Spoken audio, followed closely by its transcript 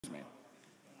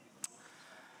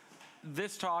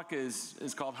this talk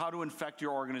is called How to Infect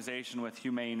Your Organization with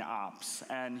Humane Ops.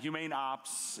 And Humane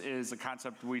Ops is a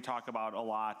concept we talk about a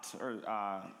lot. In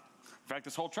fact,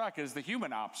 this whole track is the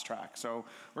HumanOps track. So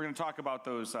we're going to talk about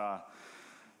those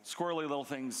squirrely little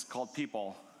things called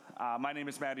people. My name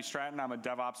is Matty Stratton. I'm a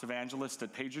DevOps evangelist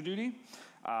at PagerDuty.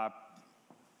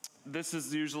 This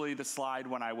is usually the slide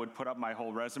when I would put up my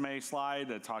whole resume slide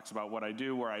that talks about what I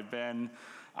do, where I've been.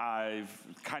 I've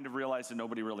kind of realized that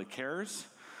nobody really cares.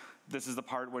 This is the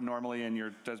part when normally in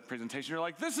your presentation you're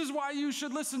like, this is why you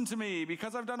should listen to me,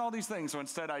 because I've done all these things. So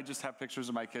instead I just have pictures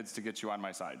of my kids to get you on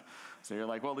my side. So you're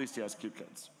like, well, at least he has cute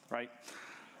kids, right?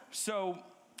 So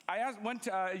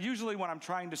usually when I'm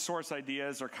trying to source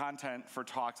ideas or content for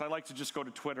talks, I like to just go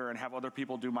to Twitter and have other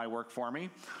people do my work for me.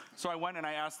 So I went and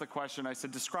I asked the question, I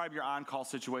said, describe your on-call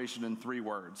situation in 3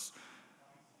 words.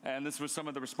 And this was some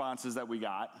of the responses that we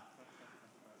got.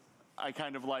 I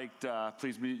kind of liked,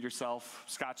 please mute yourself,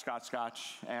 scotch, scotch,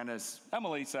 scotch, and as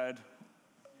Emily said,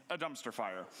 a dumpster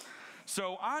fire.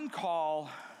 So on-call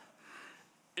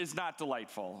is not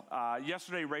delightful.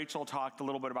 Yesterday, Rachel talked a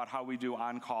little bit about how we do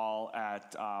on-call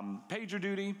at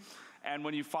PagerDuty, and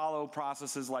when you follow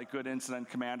processes like good incident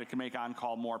command, it can make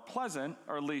on-call more pleasant,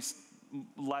 or at least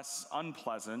less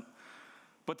unpleasant.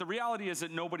 But the reality is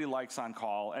that nobody likes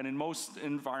on-call, and in most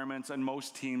environments and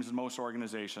most teams and most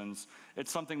organizations,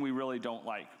 it's something we really don't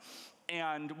like.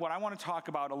 And what I want to talk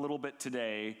about a little bit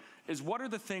today is what are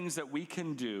the things that we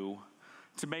can do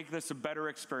to make this a better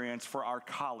experience for our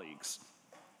colleagues.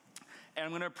 And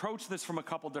I'm going to approach this from a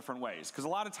couple different ways, because a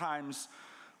lot of times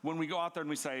when we go out there and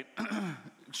we say,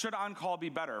 should on-call be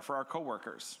better for our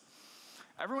coworkers?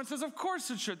 Everyone says, of course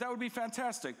it should. That would be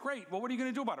fantastic. Great. Well, what are you going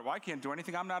to do about it? Well, I can't do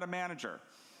anything. I'm not a manager.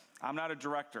 I'm not a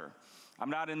director. I'm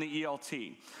not in the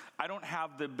ELT. I don't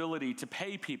have the ability to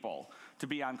pay people to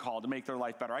be on call to make their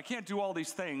life better. I can't do all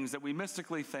these things that we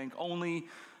mystically think only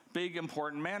big,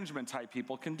 important management type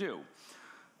people can do.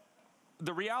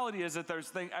 The reality is that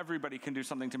everybody can do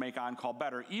something to make on-call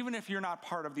better, even if you're not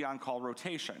part of the on-call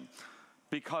rotation.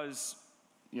 Because,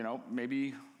 you know,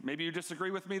 maybe you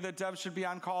disagree with me that devs should be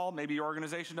on call. Maybe your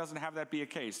organization doesn't have that be a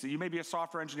case. So you may be a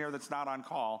software engineer that's not on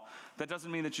call. That doesn't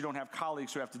mean that you don't have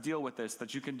colleagues who have to deal with this,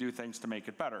 that you can do things to make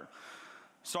it better.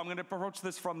 So I'm going to approach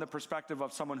this from the perspective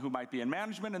of someone who might be in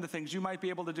management and the things you might be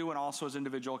able to do, and also as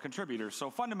individual contributors. So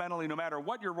fundamentally, no matter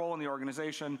what your role in the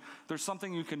organization, there's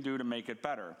something you can do to make it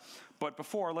better. But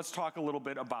before, let's talk a little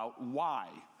bit about why.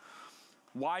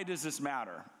 Why does this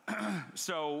matter?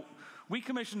 So we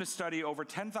commissioned a study over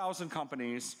 10,000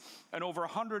 companies and over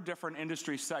 100 different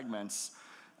industry segments.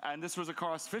 And this was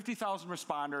across 50,000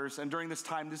 responders. And during this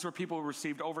time, these were people who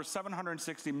received over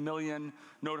 760 million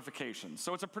notifications.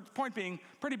 So it's a point being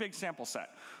pretty big sample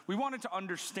set. We wanted to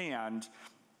understand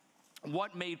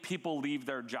what made people leave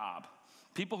their job.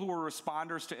 People who were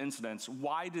responders to incidents,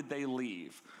 why did they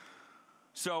leave?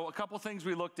 So a couple things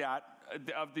we looked at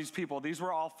of these people. These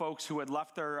were all folks who had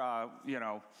left their,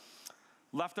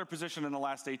 left their position in the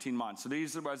last 18 months. So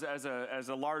these was as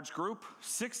a large group,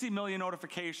 60 million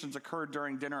notifications occurred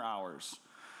during dinner hours.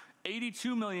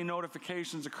 82 million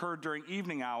notifications occurred during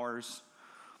evening hours,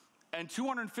 and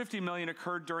 250 million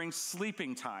occurred during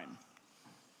sleeping time,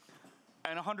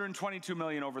 and 122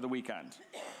 million over the weekend.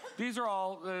 These are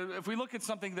all, if we look at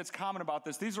something that's common about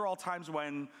this, these are all times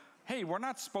when, hey, we're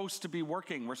not supposed to be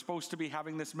working. We're supposed to be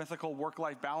having this mythical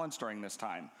work-life balance during this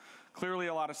time. Clearly,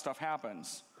 a lot of stuff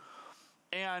happens.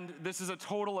 And this is a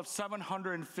total of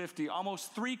 750,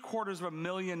 almost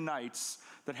 750,000 nights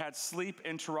that had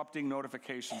sleep-interrupting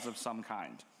notifications of some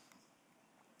kind.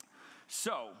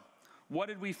 So, what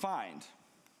did we find?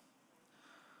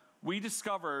 We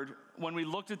discovered, when we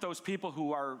looked at those people who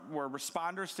were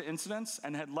responders to incidents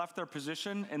and had left their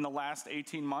position in the last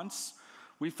 18 months,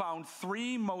 we found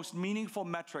 3 most meaningful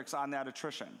metrics on that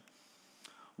attrition.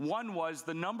 One was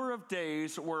the number of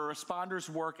days where a responder's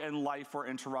work and life were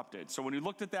interrupted. So when we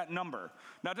looked at that number,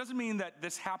 now it doesn't mean that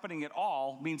this happening at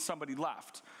all means somebody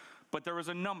left, but there was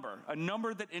a number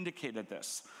that indicated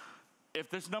this.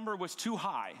 If this number was too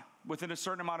high within a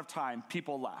certain amount of time,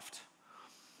 people left.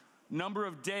 Number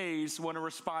of days when a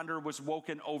responder was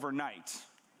woken overnight,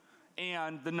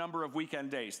 and the number of weekend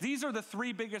days. These are the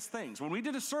 3 biggest things. When we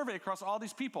did a survey across all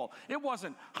these people, it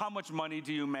wasn't how much money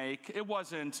do you make? It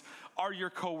wasn't are your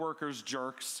coworkers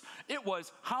jerks? It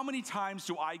was how many times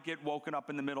do I get woken up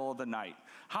in the middle of the night?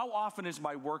 How often is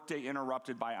my workday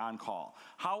interrupted by on-call?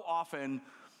 How often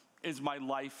is my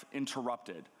life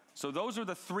interrupted? So those are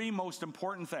the 3 most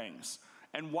important things.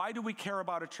 And why do we care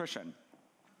about attrition?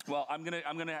 Well, I'm gonna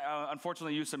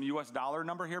unfortunately use some US dollar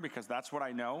number here because that's what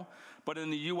I know. But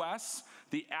in the US,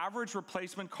 the average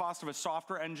replacement cost of a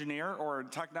software engineer or a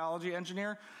technology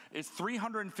engineer is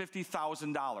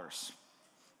 $350,000.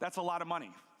 That's a lot of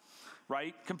money,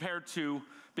 right? Compared to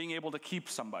being able to keep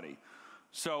somebody.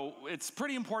 So it's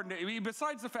pretty important,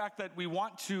 besides the fact that we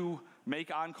want to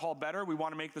make on-call better, we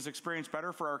want to make this experience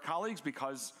better for our colleagues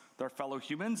because they're fellow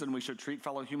humans and we should treat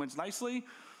fellow humans nicely.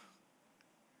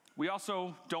 We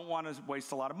also don't want to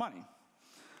waste a lot of money.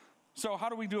 So how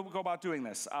do we go about doing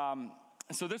this?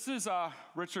 So this is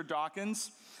Richard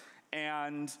Dawkins,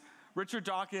 and Richard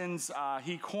Dawkins,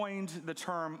 he coined the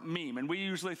term meme, and we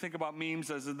usually think about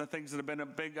memes as the things that have been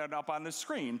big up on the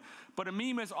screen, but a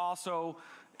meme is also,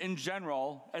 in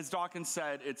general, as Dawkins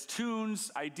said, it's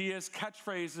tunes, ideas,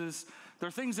 catchphrases. They're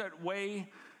things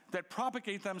that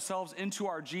propagate themselves into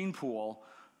our gene pool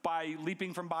by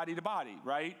leaping from body to body,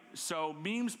 right? So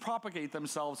memes propagate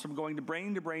themselves from going to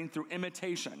brain through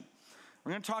imitation.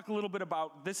 We're going to talk a little bit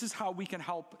about this is how we can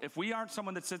help. If we aren't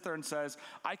someone that sits there and says,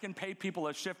 I can pay people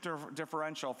a shift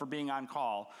differential for being on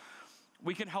call,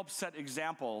 we can help set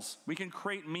examples. We can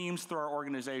create memes through our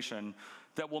organization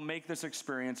that will make this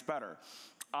experience better.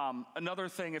 Another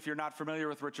thing, if you're not familiar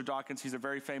with Richard Dawkins, he's a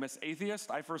very famous atheist.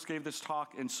 I first gave this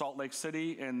talk in Salt Lake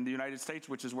City in the United States,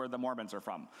 which is where the Mormons are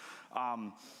from.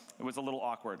 It was a little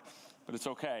awkward, but it's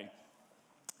okay.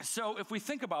 So if we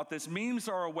think about this, memes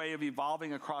are a way of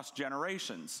evolving across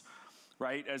generations,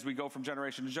 right, as we go from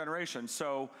generation to generation.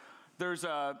 So there's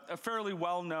a fairly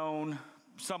well-known,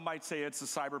 some might say it's a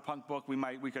cyberpunk book.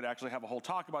 We could actually have a whole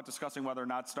talk about discussing whether or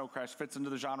not Snow Crash fits into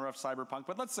the genre of cyberpunk,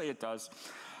 but let's say it does.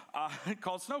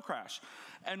 Called Snow Crash.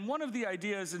 And one of the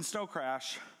ideas in Snow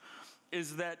Crash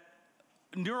is that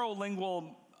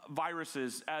neurolingual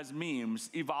viruses as memes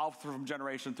evolve from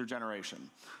generation through generation.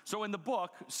 So in the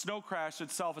book, Snow Crash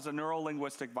itself is a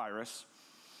neurolinguistic virus.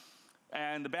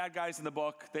 And the bad guys in the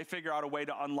book, they figure out a way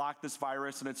to unlock this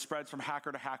virus, and it spreads from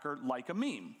hacker to hacker like a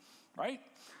meme, right?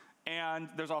 And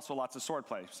there's also lots of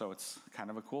swordplay, so it's kind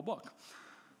of a cool book.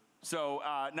 So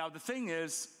now the thing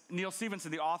is, Neal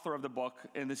Stephenson, the author of the book,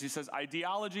 in this he says,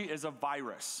 ideology is a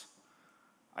virus.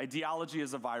 Ideology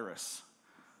is a virus.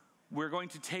 We're going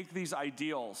to take these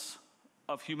ideals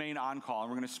of Humane on-call, and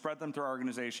we're going to spread them through our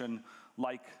organization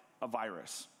like a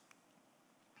virus.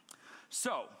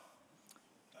 So,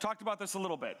 talked about this a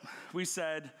little bit. We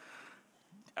said,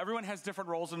 everyone has different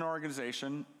roles in an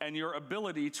organization, and your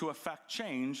ability to affect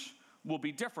change will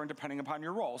be different depending upon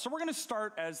your role. So we're going to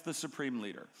start as the supreme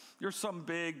leader. You're some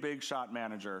big shot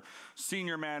manager,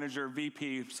 senior manager,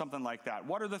 VP, something like that.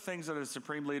 What are the things that a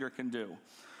supreme leader can do?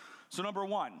 So number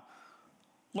one,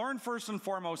 learn first and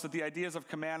foremost that the ideas of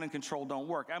command and control don't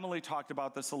work. Emily talked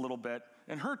about this a little bit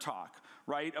in her talk,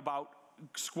 right, about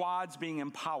squads being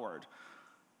empowered.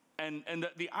 And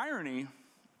the irony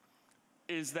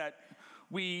is that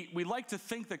we like to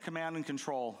think that command and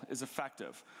control is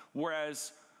effective,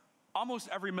 whereas almost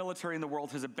every military in the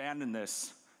world has abandoned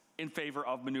this in favor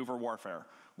of maneuver warfare,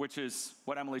 which is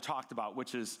what Emily talked about,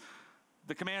 which is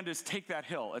the command is take that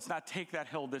hill. It's not take that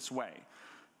hill this way.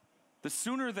 The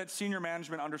sooner that senior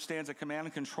management understands that command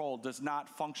and control does not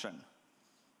function,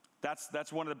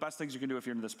 that's one of the best things you can do if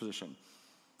you're in this position.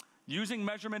 Using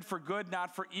measurement for good,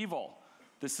 not for evil.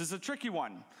 This is a tricky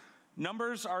one.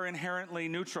 Numbers are inherently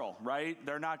neutral, right?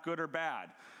 They're not good or bad.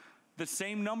 The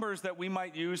same numbers that we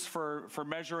might use for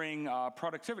measuring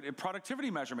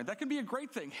productivity measurement, that can be a great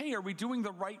thing. Hey, are we doing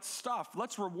the right stuff?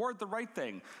 Let's reward the right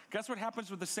thing. Guess what happens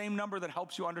with the same number that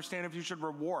helps you understand if you should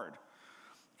reward?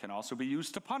 It can also be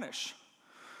used to punish.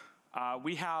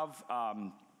 We have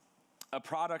a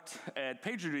product at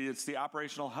PagerDuty, it's the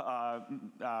Operational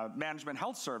Management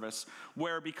Health Service,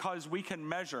 where because we can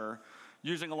measure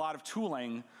using a lot of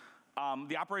tooling,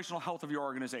 the operational health of your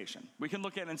organization. We can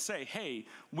look at it and say, hey,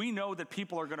 we know that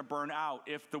people are going to burn out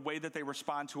if the way that they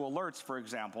respond to alerts, for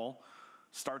example,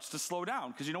 starts to slow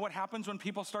down. Because you know what happens when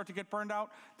people start to get burned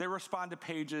out? They respond to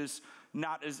pages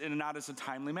not as a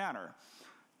timely manner.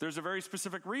 There's a very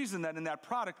specific reason that in that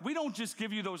product, we don't just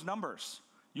give you those numbers.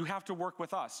 You have to work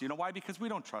with us. You know why? Because we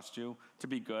don't trust you to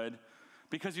be good.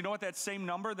 Because you know what? That same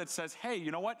number that says, hey,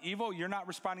 you know what, Evo, you're not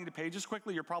responding to pages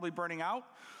quickly, you're probably burning out,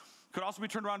 could also be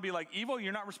turned around and be like, Evo,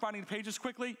 you're not responding to pages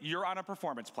quickly, you're on a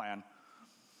performance plan.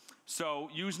 So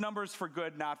use numbers for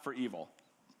good, not for evil.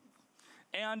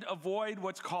 And avoid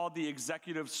what's called the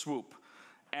executive swoop.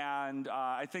 And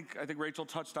I think Rachel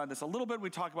touched on this a little bit. We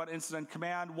talked about incident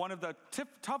command. One of the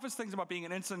toughest things about being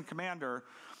an incident commander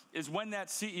is when that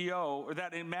CEO or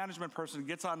that management person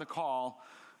gets on the call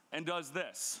and does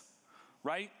this,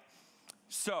 right?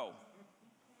 So,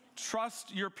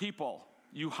 trust your people.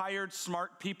 You hired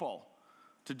smart people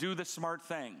to do the smart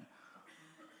thing.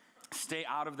 Stay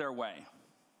out of their way.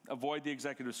 Avoid the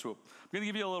executive swoop. I'm going to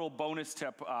give you a little bonus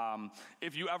tip.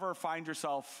 If you ever find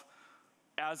yourself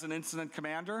as an incident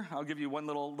commander, I'll give you one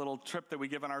little trip that we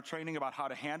give in our training about how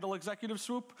to handle executive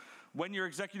swoop. When your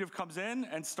executive comes in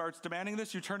and starts demanding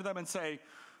this, you turn to them and say,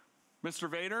 Mr.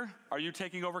 Vader, are you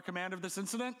taking over command of this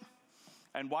incident?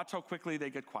 And watch how quickly they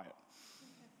get quiet.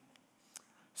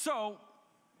 So,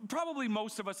 probably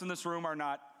most of us in this room are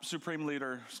not Supreme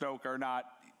Leader Snoke, are not,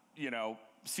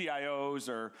 CIOs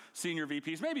or senior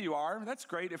VPs. Maybe you are. That's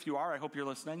great if you are. I hope you're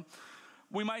listening.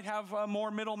 We might have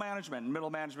more middle management. Middle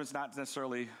management's not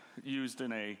necessarily used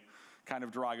in a kind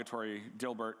of derogatory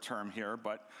Dilbert term here,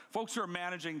 but folks who are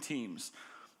managing teams.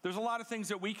 There's a lot of things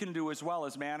that we can do as well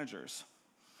as managers.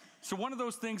 So one of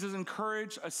those things is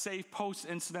encourage a safe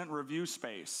post-incident review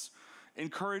space.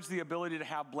 Encourage the ability to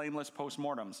have blameless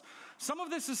post-mortems. Some of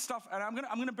this is stuff, and I'm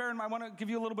gonna bear in mind, I wanna give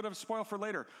you a little bit of a spoil for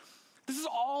later. This is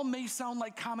all may sound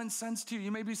like common sense to you.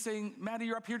 You may be saying, Matty,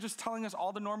 you're up here just telling us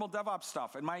all the normal DevOps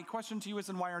stuff. And my question to you is,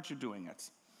 then why aren't you doing it?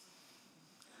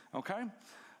 Okay?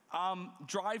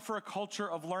 Drive for a culture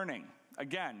of learning.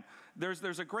 Again,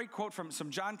 there's a great quote from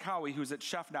John Cowie, who's at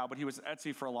Chef now, but he was at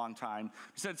Etsy for a long time.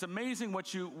 He said, it's amazing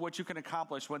what you can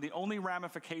accomplish when the only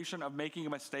ramification of making a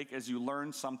mistake is you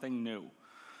learn something new.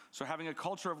 So having a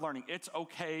culture of learning. It's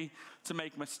okay to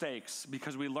make mistakes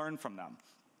because we learn from them.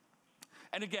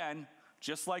 And again,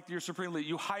 just like your Supreme Leader,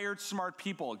 you hired smart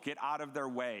people. Get out of their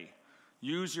way.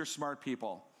 Use your smart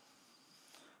people.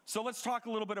 So let's talk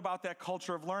a little bit about that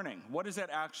culture of learning. What does that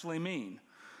actually mean?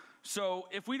 So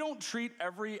if we don't treat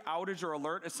every outage or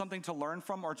alert as something to learn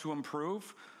from or to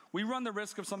improve, we run the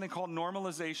risk of something called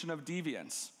normalization of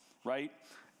deviance, right?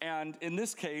 And in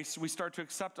this case, we start to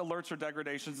accept alerts or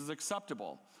degradations as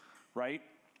acceptable, right?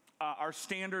 Our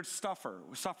standards suffer.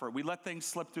 We let things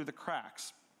slip through the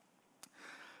cracks.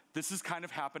 This is kind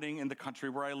of happening in the country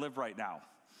where I live right now.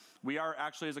 We are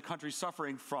actually, as a country,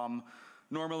 suffering from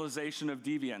normalization of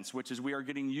deviance, which is we are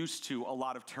getting used to a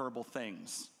lot of terrible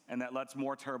things, and that lets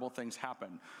more terrible things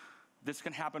happen. This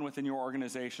can happen within your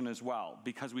organization as well,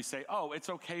 because we say, oh, it's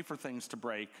okay for things to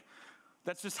break.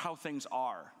 That's just how things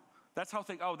are. That's how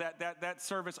things, oh, that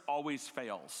service always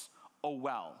fails. Oh,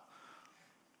 well.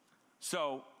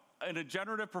 So in a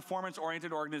generative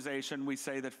performance-oriented organization, we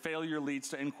say that failure leads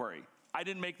to inquiry. I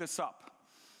didn't make this up.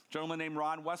 A gentleman named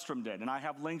Ron Westrom did, and I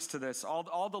have links to this.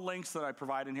 All the links that I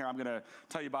provide in here, I'm going to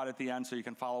tell you about at the end so you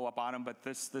can follow up on them, but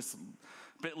this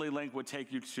bit.ly link would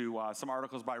take you to some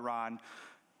articles by Ron.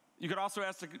 You could also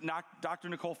ask Dr.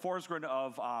 Nicole Forsgren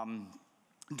of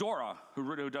Dora,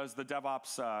 who does the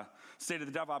DevOps, State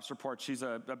of the DevOps report. She's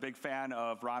a big fan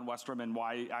of Ron Westrom, and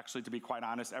why, actually, to be quite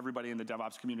honest, everybody in the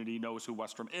DevOps community knows who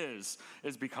Westrom is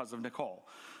because of Nicole.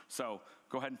 So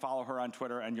go ahead and follow her on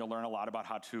Twitter, and you'll learn a lot about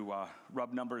how to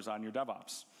rub numbers on your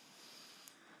DevOps.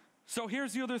 So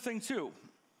here's the other thing, too.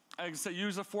 I say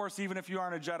use the Force even if you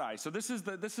aren't a Jedi. So this is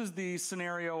the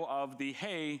scenario of the,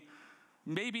 hey,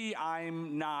 maybe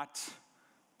I'm not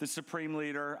the Supreme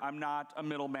Leader, I'm not a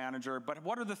middle manager, but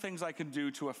what are the things I can do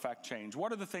to affect change?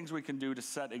 What are the things we can do to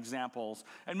set examples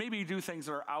and maybe do things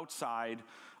that are outside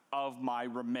of my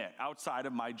remit, outside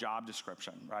of my job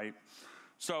description, right?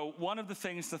 So one of the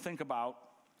things to think about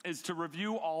is to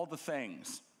review all the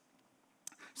things.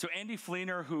 So Andy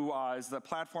Fleener, who is the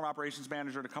platform operations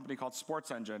manager at a company called Sports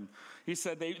Engine, he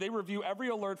said they review every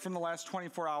alert from the last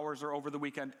 24 hours or over the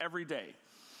weekend every day.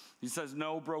 He says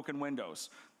no broken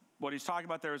windows. What he's talking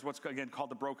about there is what's, again,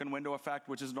 called the broken window effect,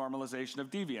 which is normalization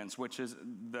of deviance, which is,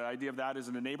 the idea of that is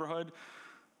in a neighborhood,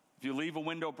 if you leave a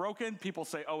window broken, people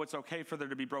say, oh, it's okay for there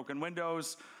to be broken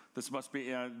windows. This must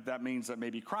be, that means that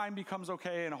maybe crime becomes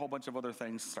okay, and a whole bunch of other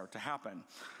things start to happen.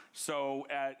 So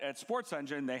at Sports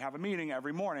Engine, they have a meeting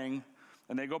every morning,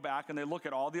 and they go back and they look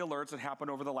at all the alerts that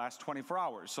happened over the last 24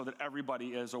 hours so that everybody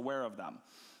is aware of them.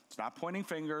 It's not pointing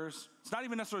fingers. It's not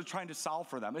even necessarily trying to solve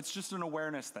for them. It's just an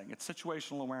awareness thing. It's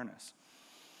situational awareness.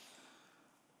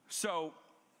 So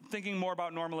thinking more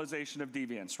about normalization of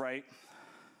deviance, right?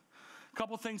 A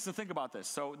couple things to think about this.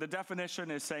 So the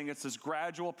definition is saying it's this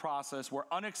gradual process where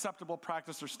unacceptable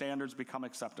practice or standards become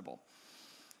acceptable.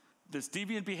 This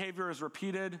deviant behavior is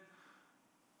repeated.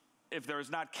 If there is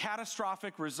not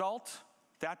catastrophic result,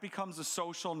 that becomes a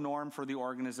social norm for the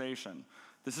organization.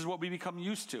 This is what we become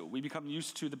used to. We become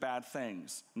used to the bad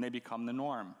things, and they become the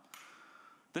norm.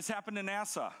 This happened in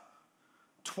NASA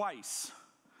twice.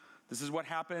 This is what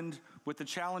happened with the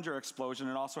Challenger explosion.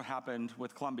 It also happened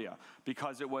with Columbia,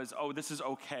 because it was, oh, this is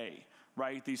okay,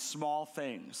 right? These small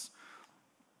things.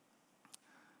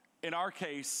 In our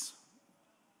case,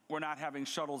 We're not having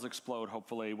shuttles explode,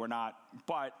 hopefully. We're not.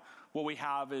 But what we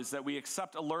have is that we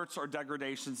accept alerts or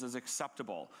degradations as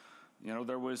acceptable. You know,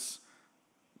 there was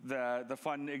the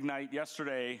fun Ignite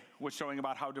yesterday was showing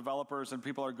about how developers and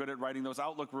people are good at writing those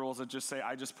Outlook rules that just say,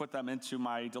 I just put them into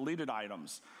my deleted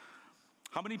items.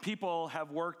 How many people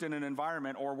have worked in an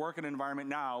environment or work in an environment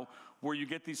now where you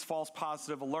get these false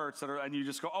positive alerts that are, and you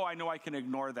just go, oh, I know I can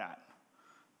ignore that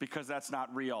because that's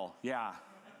not real. Yeah.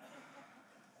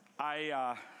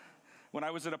 When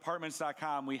I was at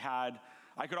apartments.com,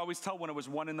 I could always tell when it was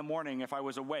 1 in the morning if I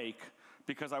was awake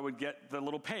because I would get the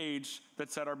little page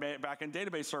that said our backend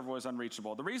database server was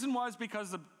unreachable. The reason was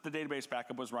because the database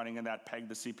backup was running and that pegged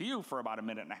the CPU for about 1.5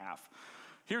 minutes.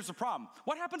 Here's the problem.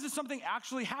 What happens if something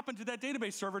actually happened to that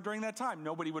database server during that time?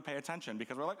 Nobody would pay attention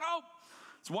because we're like, oh,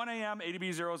 it's 1 a.m.,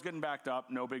 ADB 0 is getting backed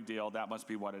up, no big deal, that must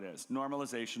be what it is.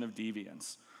 Normalization of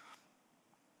deviance.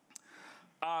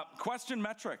 Question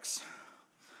metrics.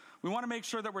 We want to make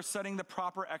sure that we're setting the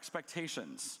proper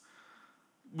expectations.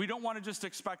 We don't want to just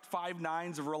expect 5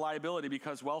 nines of reliability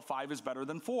because, well, 5 is better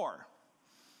than 4.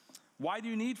 Why do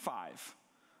you need 5?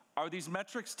 Are these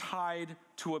metrics tied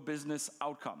to a business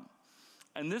outcome?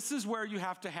 And this is where you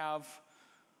have to have,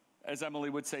 as Emily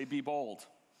would say, be bold,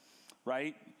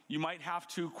 right? You might have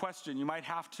to question, you might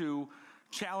have to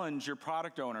challenge your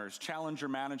product owners, challenge your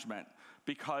management,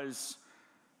 because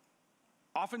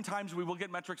oftentimes we will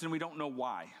get metrics and we don't know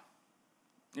why.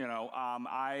 You know,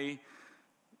 I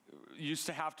used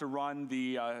to have to run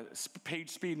the page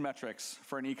speed metrics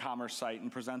for an e-commerce site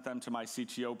and present them to my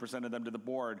CTO, presented them to the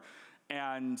board.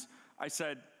 And I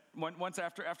said, once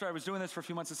after I was doing this for a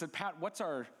few months, I said, Pat, what's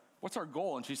our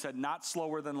goal? And she said, not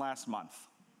slower than last month.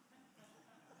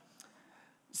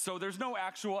 So there's no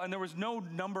actual, and there was no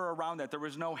number around that. There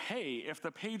was no, hey, if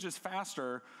the page is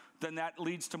faster, then that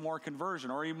leads to more conversion.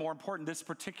 Or even more important, this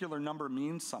particular number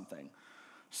means something.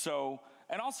 So,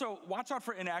 and also, watch out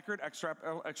for inaccurate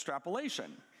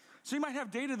extrapolation. So you might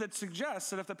have data that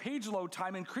suggests that if the page load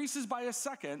time increases by a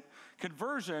second,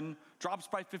 conversion drops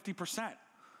by 50%.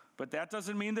 But that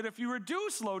doesn't mean that if you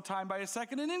reduce load time by a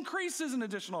second, it increases an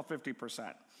additional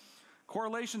 50%.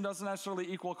 Correlation doesn't necessarily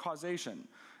equal causation.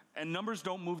 And numbers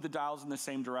don't move the dials in the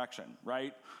same direction,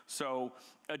 right? So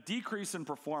a decrease in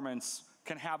performance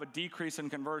can have a decrease in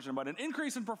conversion, but an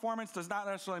increase in performance does not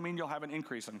necessarily mean you'll have an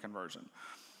increase in conversion.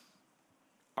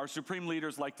 Our supreme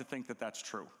leaders like to think that that's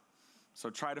true. So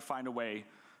try to find a way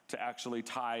to actually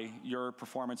tie your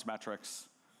performance metrics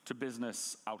to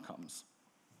business outcomes.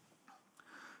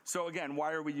 So again,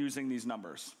 why are we using these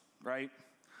numbers, right?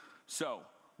 So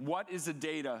what is the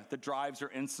data that drives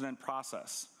your incident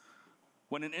process?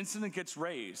 When an incident gets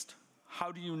raised,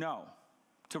 how do you know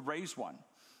to raise one?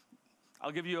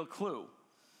 I'll give you a clue.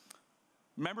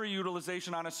 Memory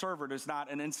utilization on a server is not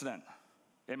an incident.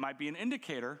 It might be an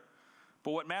indicator,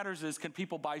 but what matters is, can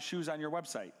people buy shoes on your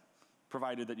website?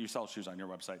 Provided that you sell shoes on your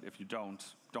website. If you don't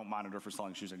monitor for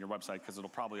selling shoes on your website because it'll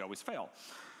probably always fail.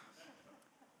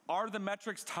 Are the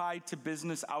metrics tied to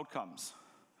business outcomes?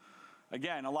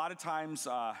 Again, a lot of times,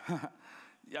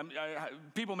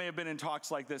 people may have been in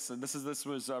talks like this, and this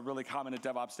was really common at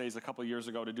Devopsdays a couple years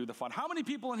ago to do the fun. How many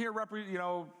people in here,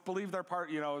 believe they're part,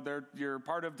 you're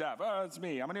part of Dev? Oh, that's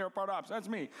me. How many are part of Ops? That's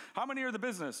me. How many are the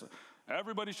business?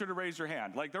 Everybody should have raised your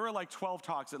hand. Like there were like 12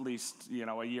 talks at least,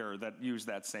 a year that use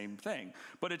that same thing.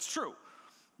 But it's true.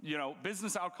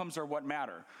 Business outcomes are what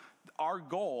matter. Our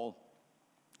goal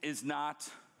is not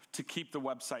to keep the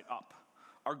website up.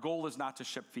 Our goal is not to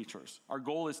ship features. Our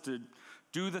goal is to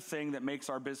do the thing that makes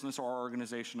our business or our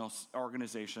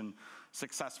organization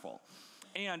successful.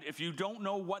 And if you don't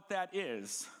know what that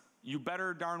is, you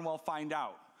better darn well find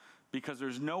out, because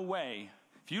there's no way,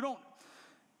 if you don't,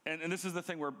 and this is the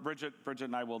thing where Bridget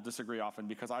and I will disagree often,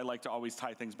 because I like to always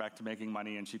tie things back to making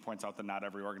money, and she points out that not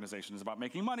every organization is about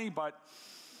making money, but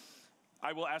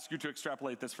I will ask you to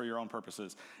extrapolate this for your own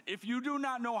purposes. If you do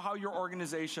not know how your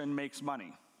organization makes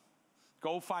money,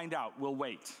 go find out. We'll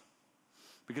wait.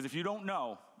 Because if you don't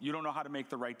know how to make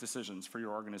the right decisions for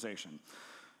your organization.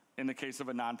 In the case of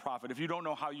a nonprofit, if you don't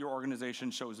know how your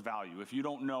organization shows value, if you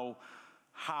don't know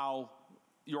how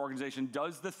your organization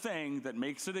does the thing that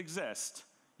makes it exist,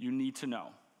 you need to know.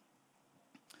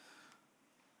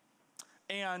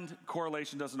 And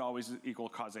correlation doesn't always equal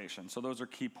causation. So those are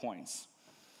key points.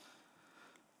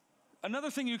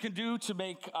 Another thing you can do to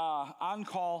make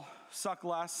on-call suck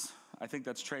less, I think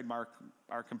that's trademark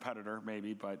our competitor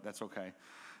maybe, but that's okay.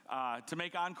 To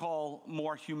make on-call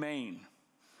more humane,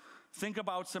 think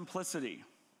about simplicity.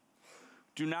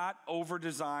 Do not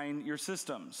over-design your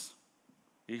systems.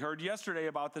 You heard yesterday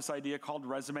about this idea called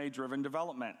resume-driven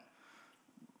development.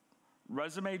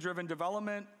 Resume-driven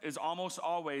development is almost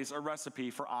always a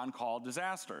recipe for on-call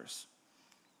disasters.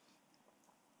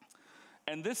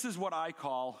 And this is what I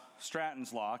call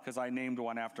Stratton's law, because I named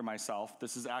one after myself.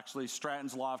 This is actually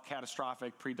Stratton's law of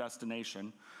catastrophic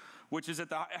predestination, which is at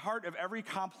the heart of every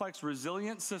complex,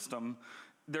 resilient system.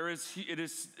 It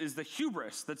is the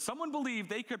hubris that someone believed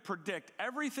they could predict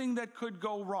everything that could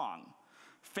go wrong.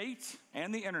 Fate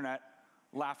and the internet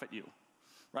laugh at you,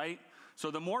 right? So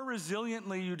the more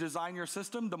resiliently you design your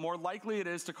system, the more likely it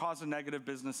is to cause a negative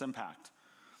business impact.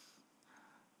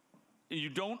 You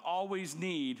don't always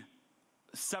need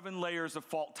 7 layers of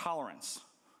fault tolerance.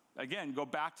 Again, go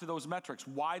back to those metrics.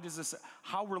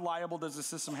 How reliable does the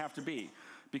system have to be?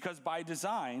 Because by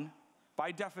design,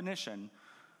 by definition,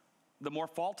 the more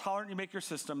fault tolerant you make your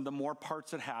system, the more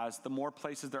parts it has, the more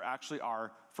places there actually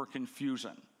are for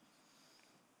confusion.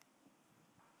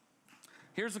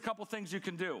 Here's a couple things you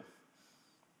can do.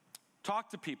 Talk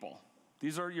to people.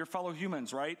 These are your fellow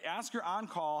humans, right? Ask your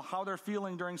on-call how they're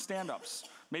feeling during stand-ups.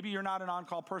 Maybe you're not an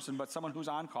on-call person, but someone who's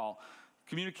on-call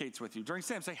communicates with you. During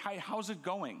stand-up, say, hi, how's it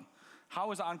going? How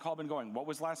has on-call been going? What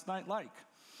was last night like?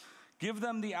 Give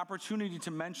them the opportunity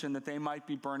to mention that they might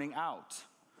be burning out.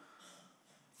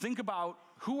 Think about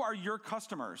who are your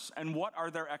customers and what are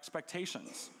their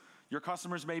expectations. Your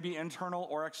customers may be internal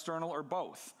or external or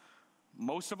both.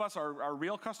 Most of us, our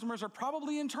real customers, are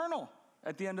probably internal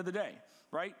at the end of the day,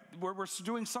 right? We're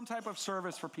doing some type of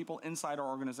service for people inside our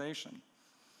organization.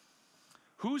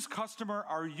 Whose customer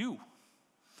are you?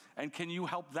 And can you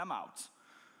help them out?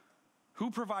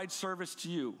 Who provides service to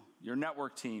you? Your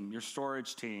network team, your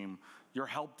storage team, your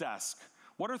help desk.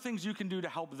 What are things you can do to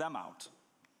help them out?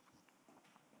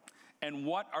 And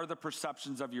what are the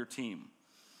perceptions of your team?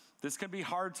 This can be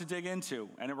hard to dig into,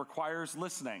 and it requires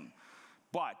listening.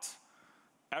 But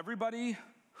everybody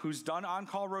who's done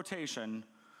on-call rotation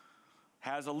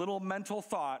has a little mental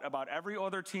thought about every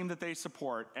other team that they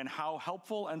support and how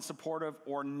helpful and supportive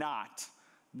or not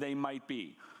they might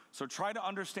be. So try to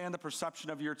understand the perception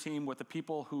of your team with the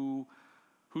people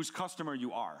whose customer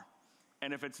you are.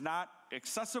 And if it's not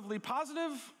excessively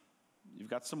positive, you've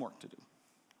got some work to do.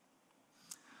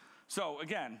 So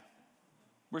again,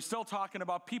 we're still talking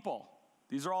about people.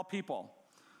 These are all people.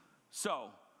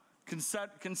 So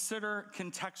consider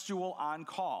contextual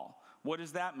on-call. What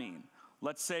does that mean?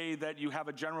 Let's say that you have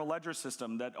a general ledger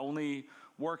system that only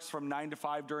works from 9 to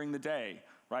 5 during the day,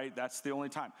 right? That's the only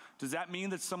time. Does that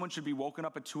mean that someone should be woken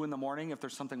up at 2 in the morning if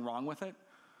there's something wrong with it?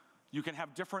 You can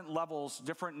have different levels,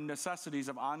 different necessities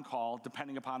of on-call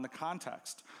depending upon the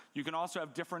context. You can also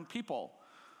have different people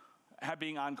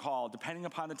being on-call depending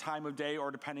upon the time of day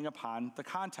or depending upon the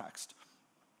context.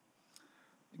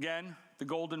 Again, the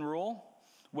golden rule,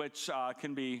 which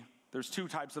can be, there's 2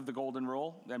 types of the golden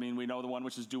rule. I mean, we know the one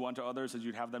which is do unto others as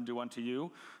you'd have them do unto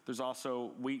you. There's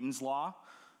also Wheaton's law,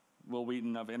 Will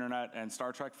Wheaton of internet and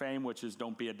Star Trek fame, which is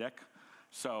don't be a dick.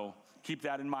 So keep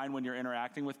that in mind when you're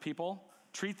interacting with people.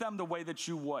 Treat them the way that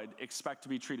you would expect to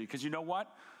be treated. Because you know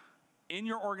what? In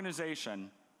your organization,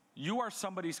 you are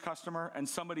somebody's customer and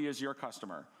somebody is your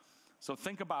customer. So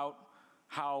think about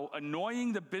how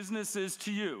annoying the business is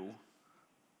to you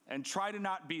and try to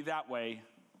not be that way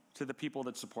to the people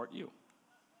that support you.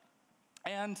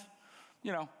 And,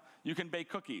 you know, you can bake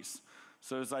cookies.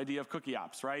 So there's the idea of cookie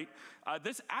ops, right?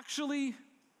 This actually,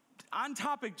 on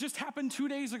topic, just happened 2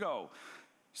 days ago.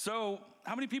 So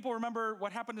how many people remember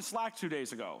what happened to Slack 2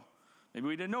 days ago? Maybe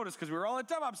we didn't notice because we were all at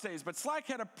Devopsdays, but Slack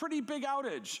had a pretty big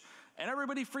outage, and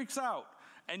everybody freaks out.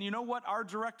 And you know what our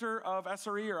director of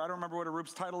SRE, or I don't remember what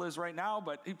Arup's title is right now,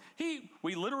 but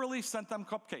we literally sent them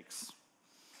cupcakes.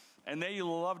 And they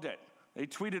loved it. They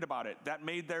tweeted about it. That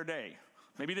made their day.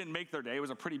 Maybe it didn't make their day. It was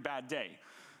a pretty bad day.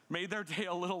 Made their day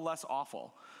a little less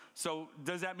awful. So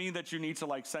does that mean that you need to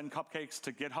like send cupcakes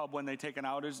to GitHub when they take an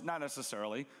outage? Not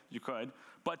necessarily. You could.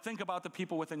 But think about the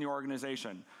people within your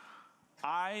organization.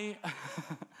 I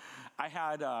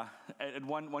had at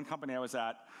one company I was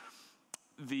at,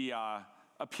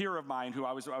 a peer of mine who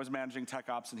I was managing tech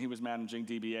ops and he was managing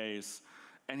DBAs.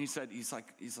 And he's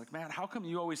like, Matt, how come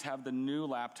you always have the new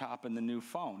laptop and the new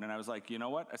phone? And I was like, you know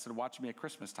what? I said, watch me at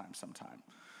Christmas time sometime.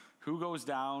 Who goes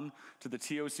down to the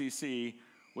TOCC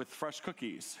with fresh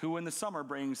cookies? Who in the summer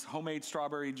brings homemade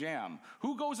strawberry jam?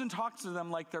 Who goes and talks to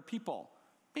them like they're people?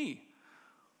 Me.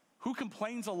 Who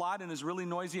complains a lot and is really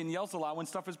noisy and yells a lot when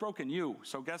stuff is broken? You.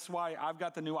 So guess why I've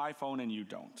got the new iPhone and you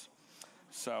don't?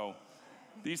 So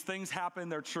these things happen,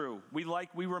 they're true. We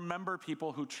remember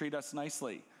people who treat us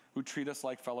nicely, who treat us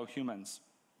like fellow humans.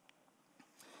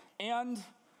 And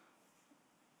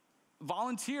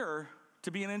volunteer to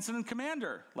be an incident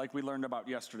commander, like we learned about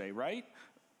yesterday, right?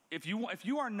 if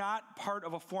you are not part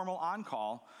of a formal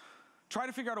on-call, try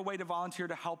to figure out a way to volunteer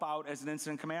to help out as an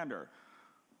incident commander.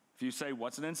 If you say,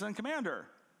 what's an incident commander?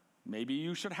 Maybe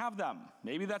you should have them.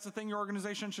 Maybe that's a thing your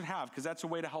organization should have, because that's a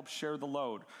way to help share the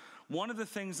load. One of the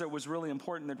things that was really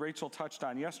important that Rachel touched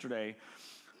on yesterday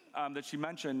that she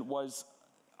mentioned was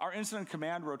our incident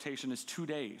command rotation is 2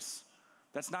 days.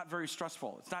 That's not very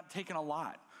stressful. It's not taking a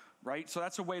lot, right? So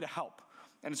that's a way to help.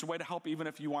 And it's a way to help even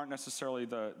if you aren't necessarily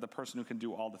the person who can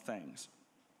do all the things.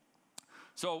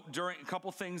 So during a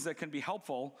couple things that can be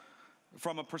helpful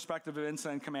from a perspective of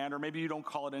incident command, or maybe you don't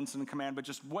call it incident command, but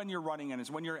just when you're running in, is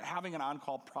when you're having an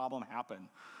on-call problem happen.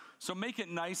 So make it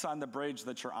nice on the bridge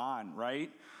that you're on,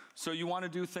 right? So you want to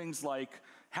do things like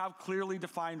have clearly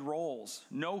defined roles,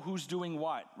 know who's doing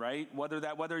what, right?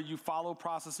 Whether you follow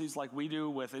processes like we do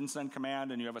with incident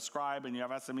command and you have a scribe and you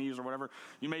have SMEs or whatever,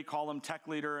 you may call them tech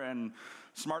leader and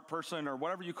smart person or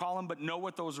whatever you call them, but know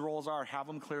what those roles are, have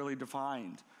them clearly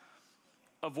defined.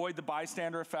 Avoid the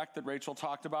bystander effect that Rachel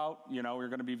talked about. You know, we're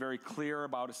going to be very clear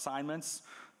about assignments.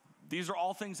 These are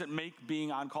all things that make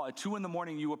being on call. At 2 in the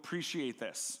morning, you appreciate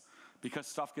this because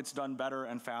stuff gets done better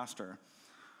and faster.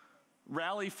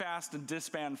 Rally fast and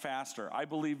disband faster. I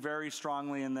believe very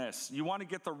strongly in this. You want to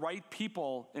get the right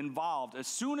people involved as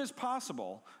soon as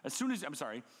possible. I'm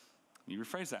sorry, let me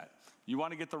rephrase that. You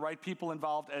want to get the right people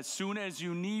involved as soon as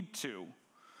you need to.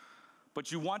 But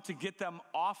you want to get them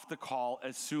off the call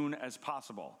as soon as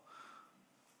possible.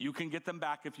 You can get them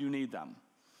back if you need them.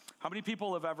 How many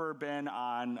people have ever been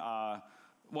on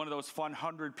one of those fun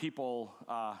 100 people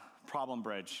problem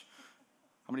bridge?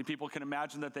 How many people can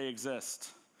imagine that they exist?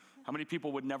 How many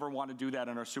people would never want to do that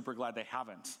and are super glad they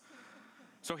haven't?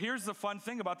 So here's the fun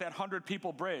thing about that 100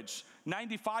 people bridge.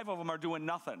 95 of them are doing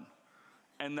nothing,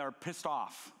 and they're pissed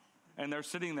off. And they're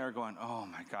sitting there going, oh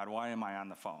my God, why am I on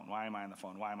the phone? Why am I on the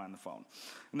phone? Why am I on the phone?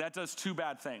 And that does 2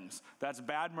 bad things. That's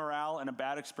bad morale and a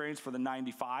bad experience for the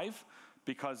 95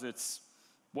 because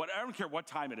I don't care what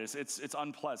time it is, it's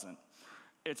unpleasant.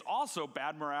 It's also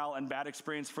bad morale and bad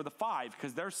experience for the 5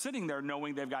 because they're sitting there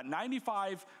knowing they've got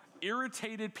 95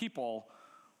 irritated people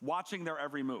watching their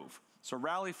every move. So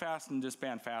rally fast and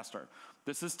disband faster.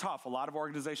 This is tough. A lot of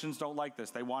organizations don't like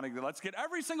this. They want to, let's get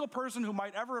every single person who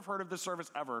might ever have heard of this service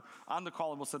ever on the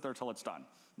call and we'll sit there till it's done.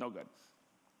 No good.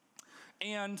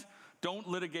 And don't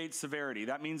litigate severity.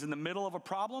 That means in the middle of a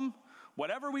problem,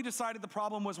 whatever we decided the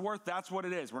problem was worth, that's what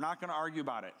it is. We're not going to argue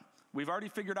about it. We've already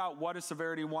figured out what a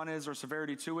severity 1 is or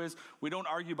severity 2 is. We don't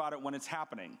argue about it when it's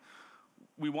happening.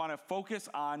 We want to focus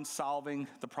on solving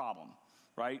the problem,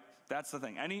 right? That's the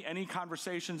thing. Any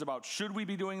conversations about should we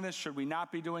be doing this, should we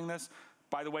not be doing this?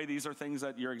 By the way, these are things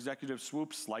that your executive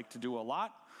swoops like to do a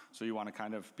lot, so you want to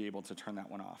kind of be able to turn that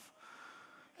one off.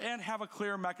 And have a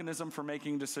clear mechanism for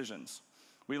making decisions.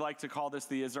 We like to call this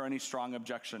the is there any strong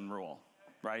objection rule,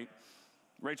 right?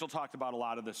 Rachel talked about a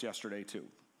lot of this yesterday too.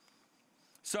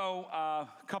 So a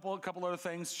couple other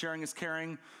things. Sharing is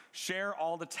caring. Share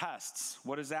all the tests.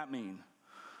 What does that mean?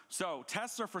 So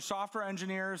tests are for software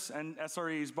engineers and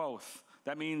SREs both.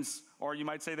 That means, or you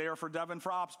might say they are for dev and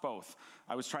for ops both.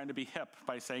 I was trying to be hip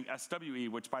by saying SWE,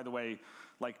 which by the way,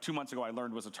 like 2 months ago I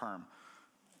learned was a term.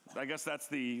 I guess that's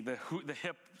the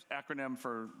hip acronym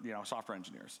for software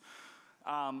engineers.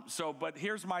 But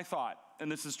here's my thought,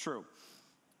 and this is true.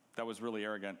 That was really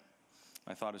arrogant.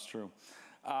 My thought is true.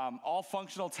 All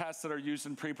functional tests that are used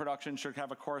in pre-production should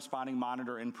have a corresponding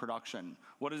monitor in production.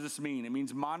 What does this mean? It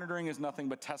means monitoring is nothing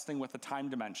but testing with a time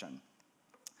dimension.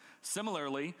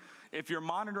 Similarly, if you're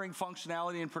monitoring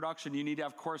functionality in production, you need to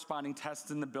have corresponding tests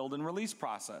in the build and release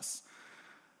process.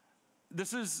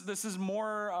 This is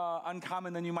more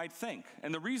uncommon than you might think.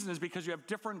 And the reason is because you have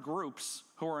different groups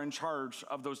who are in charge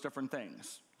of those different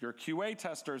things. Your QA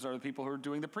testers are the people who are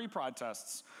doing the pre-prod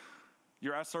tests.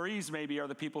 Your SREs maybe are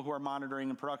the people who are monitoring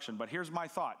in production. But here's my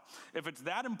thought. If it's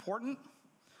that important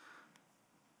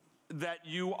that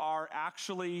you are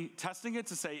actually testing it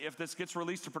to say if this gets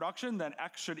released to production, then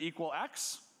X should equal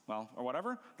X, well, or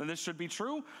whatever, then this should be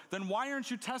true, then why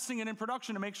aren't you testing it in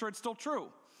production to make sure it's still true?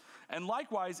 And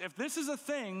likewise, if this is a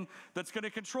thing that's going to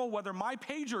control whether my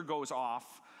pager goes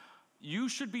off, you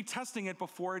should be testing it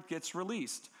before it gets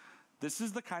released. This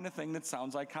is the kind of thing that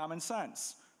sounds like common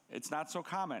sense. It's not so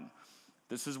common.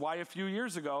 This is why a few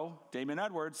years ago, Damon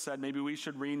Edwards said maybe we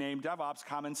should rename DevOps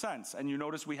Common Sense. And you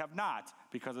notice we have not,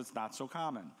 because it's not so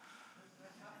common.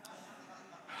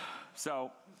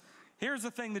 So here's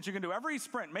the thing that you can do. Every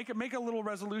sprint, make a little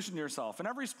resolution to yourself. And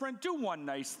every sprint, do one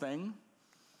nice thing.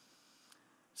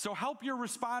 So help your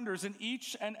responders in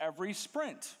each and every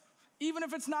sprint, even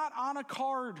if it's not on a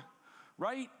card,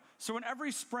 right? So in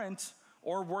every sprint,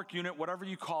 or work unit, whatever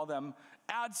you call them,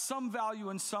 add some value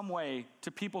in some way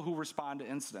to people who respond to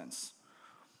incidents.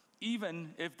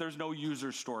 Even if there's no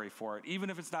user story for it, even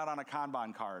if it's not on a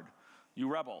Kanban card, you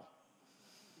rebel,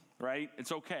 right?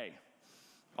 It's okay.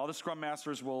 All the Scrum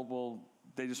Masters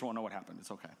they just won't know what happened.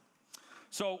 It's okay.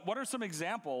 So what are some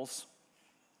examples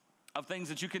of things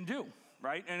that you can do,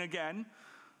 right? And again,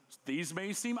 these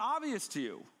may seem obvious to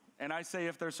you. And I say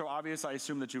if they're so obvious, I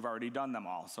assume that you've already done them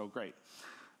all, so great.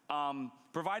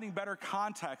 Providing better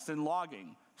context in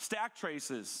logging. Stack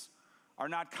traces are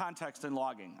not context in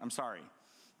logging, I'm sorry,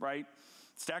 right?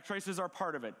 Stack traces are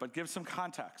part of it, but give some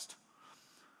context.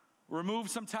 Remove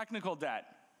some technical debt.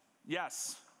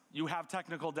 Yes, you have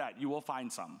technical debt. You will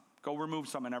find some. Go remove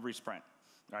some in every sprint,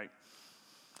 right?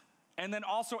 And then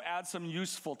also add some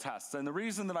useful tests. And the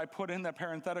reason that I put in that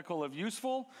parenthetical of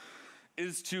useful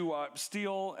is to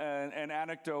steal an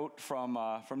anecdote from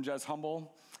Jez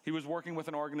Humble. He was working with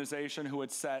an organization who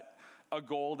had set a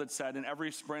goal that said in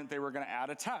every sprint they were going to add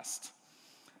a test.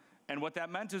 And what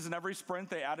that meant is in every sprint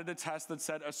they added a test that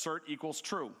said assert equals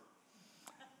true.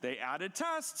 They added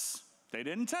tests. They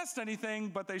didn't test anything,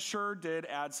 but they sure did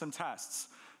add some tests.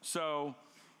 So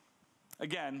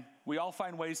again, we all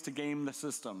find ways to game the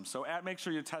system. So make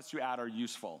sure your tests you add are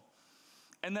useful.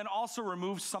 And then also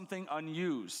remove something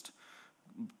unused.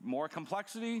 More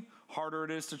complexity, harder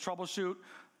it is to troubleshoot.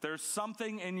 There's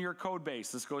something in your code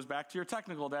base. This goes back to your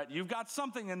technical debt. You've got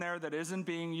something in there that isn't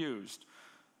being used.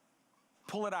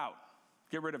 Pull it out.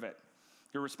 Get rid of it.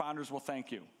 Your responders will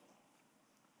thank you.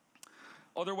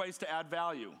 Other ways to add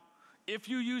value. If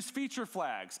you use feature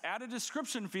flags, add a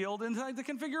description field inside the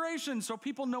configuration so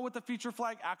people know what the feature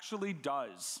flag actually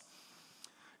does.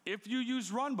 If you use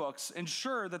runbooks,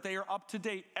 ensure that they are up to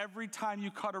date every time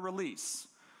you cut a release.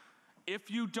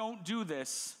 If you don't do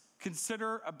this,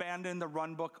 consider abandon the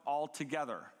runbook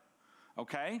altogether,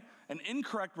 okay? An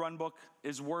incorrect runbook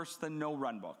is worse than no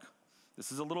runbook.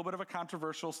 This is a little bit of a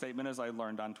controversial statement as I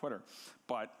learned on Twitter,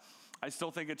 but I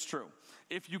still think it's true.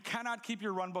 If you cannot keep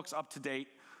your runbooks up to date,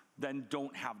 then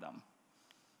don't have them.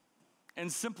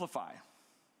 And simplify.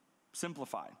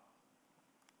 Simplify.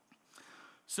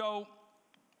 So,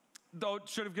 though it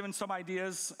should have given some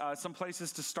ideas, some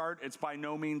places to start, it's by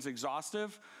no means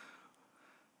exhaustive.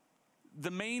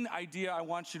 The main idea I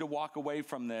want you to walk away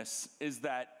from this is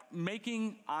that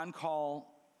making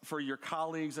on-call for your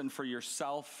colleagues and for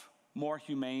yourself more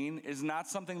humane is not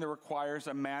something that requires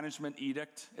a management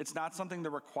edict. It's not something that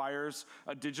requires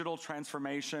a digital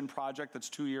transformation project that's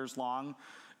 2 years long.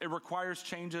 It requires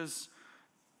changes.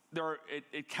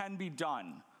 It can be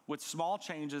done with small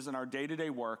changes in our day-to-day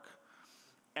work.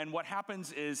 And what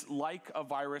happens is, like a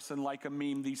virus and like a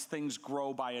meme, these things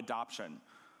grow by adoption.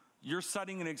 You're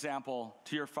setting an example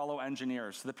to your fellow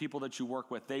engineers, to the people that you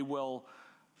work with. They will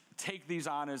take these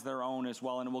on as their own as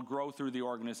well, and it will grow through the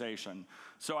organization.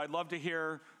 So I'd love to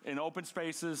hear in open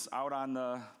spaces, out on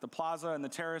the plaza and the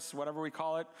terrace, whatever we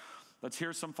call it, let's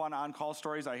hear some fun on-call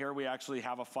stories. I hear we actually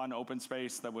have a fun open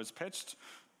space that was pitched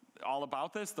all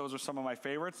about this. Those are some of my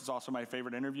favorites. It's also my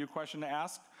favorite interview question to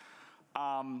ask.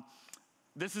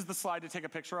 This is the slide to take a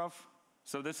picture of.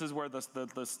 So this is where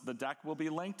the deck will be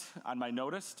linked on my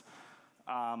Noticed.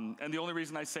 And the only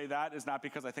reason I say that is not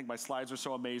because I think my slides are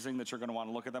so amazing that you're going to want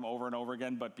to look at them over and over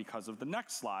again, but because of the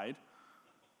next slide.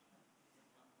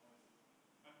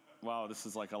 Wow, this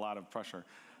is like a lot of pressure.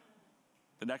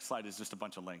 The next slide is just a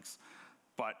bunch of links.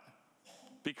 But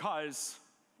because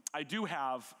I do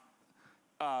have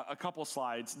a couple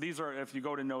slides. These are, if you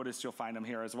go to Notice, you'll find them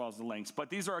here as well as the links.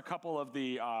 But these are a couple of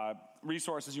the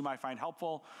resources you might find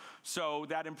helpful. So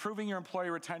that improving your employee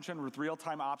retention with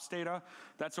real-time ops data,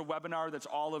 that's a webinar that's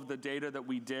all of the data that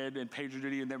we did in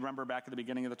PagerDuty. And then remember back at the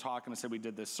beginning of the talk, and I said we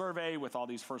did this survey with all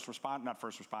these not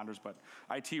first responders, but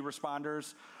IT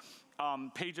responders.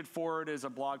 Page It Forward is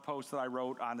a blog post that I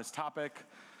wrote on this topic.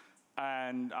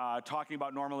 And talking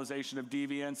about normalization of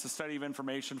deviance. The study of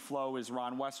information flow is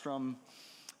Ron Westrom.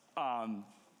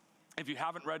 If you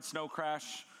haven't read Snow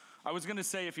Crash, I was going to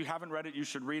say if you haven't read it, you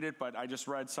should read it, but I just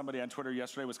read somebody on Twitter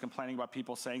yesterday was complaining about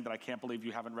people saying that I can't believe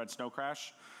you haven't read Snow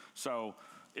Crash. So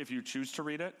if you choose to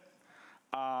read it.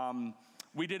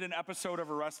 We did an episode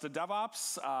of Arrested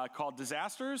DevOps called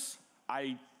Disasters.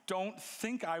 I don't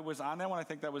think I was on that one. I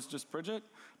think that was just Bridget.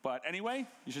 But anyway,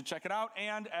 you should check it out.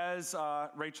 And as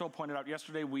Rachel pointed out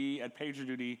yesterday, we at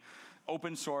PagerDuty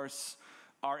open source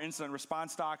our incident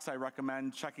response docs. I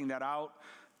recommend checking that out.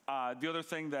 The other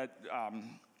thing that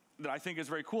I think is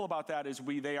very cool about that is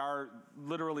they are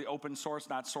literally open source,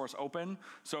 not source open.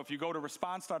 So if you go to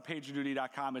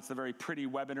response.pagerduty.com, it's the very pretty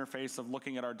web interface of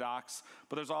looking at our docs.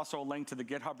 But there's also a link to the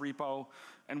GitHub repo,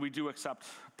 and we do accept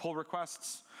pull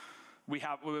requests. we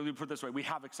put it this way, we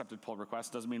have accepted pull requests.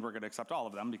 Doesn't mean we're going to accept all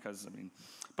of them because,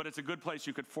 but it's a good place.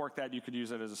 You could fork that. You could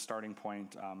use it as a starting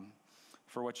point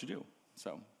for what you do.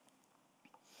 So,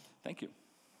 thank you.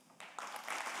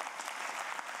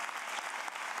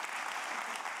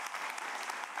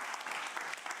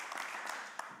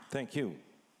 Thank you.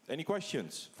 Any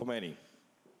questions for Matty?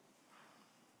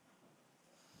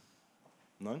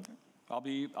 None? I'll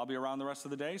be around the rest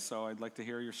of the day, so I'd like to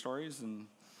hear your stories and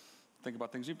think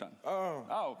about things you've done. Oh.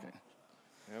 Oh, okay.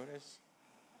 There it is.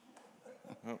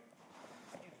 Oh.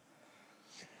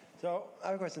 So I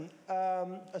have a question.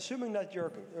 Assuming that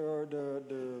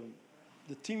the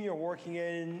team you're working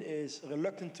in is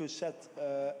reluctant to set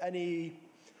any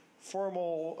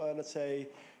formal, let's say,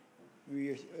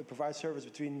 we provide service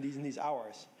between these and these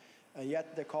hours, and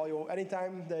yet they call you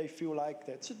anytime they feel like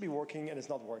that should be working and it's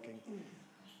not working.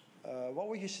 What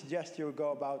would you suggest you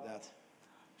go about that?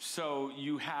 So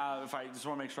you have, if I just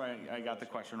want to make sure I got the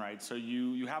question right. So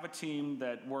you have a team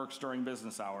that works during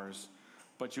business hours,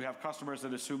 but you have customers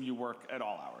that assume you work at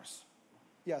all hours.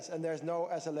 Yes, and there's no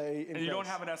SLA in place. And you don't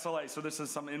have an SLA, so this is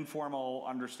some informal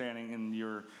understanding in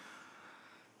your...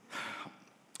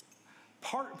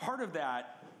 Part of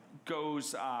that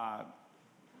goes...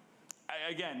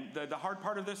 again, the hard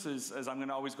part of this is I'm going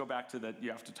to always go back to that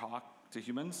you have to talk to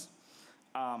humans.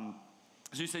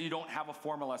 So you say you don't have a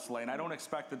formal SLA, and I don't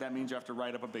expect that means you have to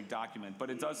write up a big document, but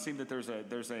it does seem that there's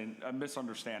a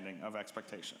misunderstanding of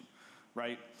expectation,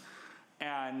 right?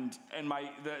 And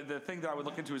the thing that I would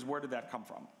look into is where did that come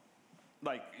from?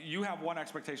 Like, you have one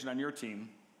expectation on your team,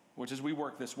 which is we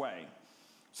work this way.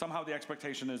 Somehow the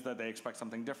expectation is that they expect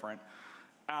something different.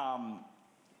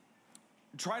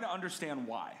 Try to understand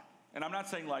why. And I'm not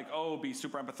saying like, oh, be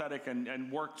super empathetic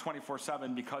and work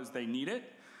 24/7 because they need it,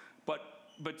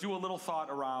 but do a little thought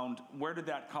around where did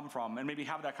that come from, and maybe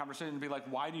have that conversation and be like,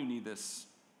 why do you need this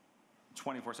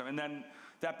 24/7? And then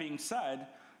that being said,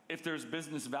 if there's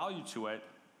business value to it,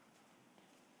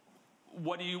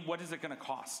 what is it going to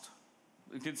cost?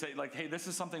 You could say like, hey, this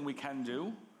is something we can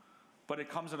do, but it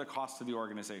comes at a cost to the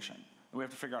organization. And we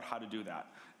have to figure out how to do that.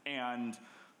 And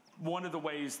one of the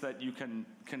ways that you can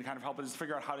kind of help is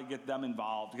figure out how to get them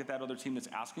involved, get that other team that's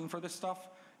asking for this stuff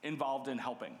involved in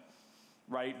helping,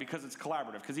 right? Because it's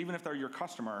collaborative. Because even if they're your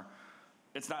customer,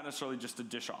 it's not necessarily just a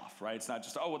dish off, right? It's not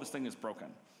just, oh, well, this thing is broken,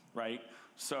 right?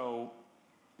 So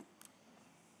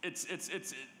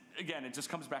again, it just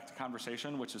comes back to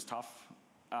conversation, which is tough.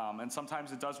 And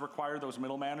sometimes it does require those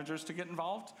middle managers to get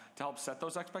involved to help set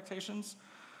those expectations.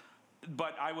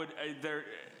 But I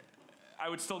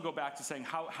would still go back to saying,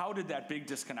 how did that big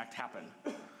disconnect happen,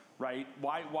 right?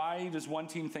 Why does one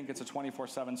team think it's a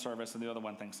 24/7 service and the other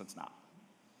one thinks it's not?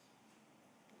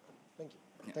 Thank you.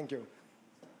 Yeah. Thank you.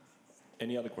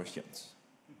 Any other questions?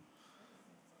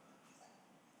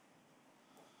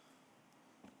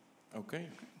 Okay,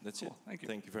 that's it. Thank you.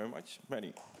 Thank you very much,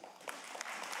 Matty.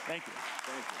 Thank you.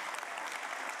 Thank you.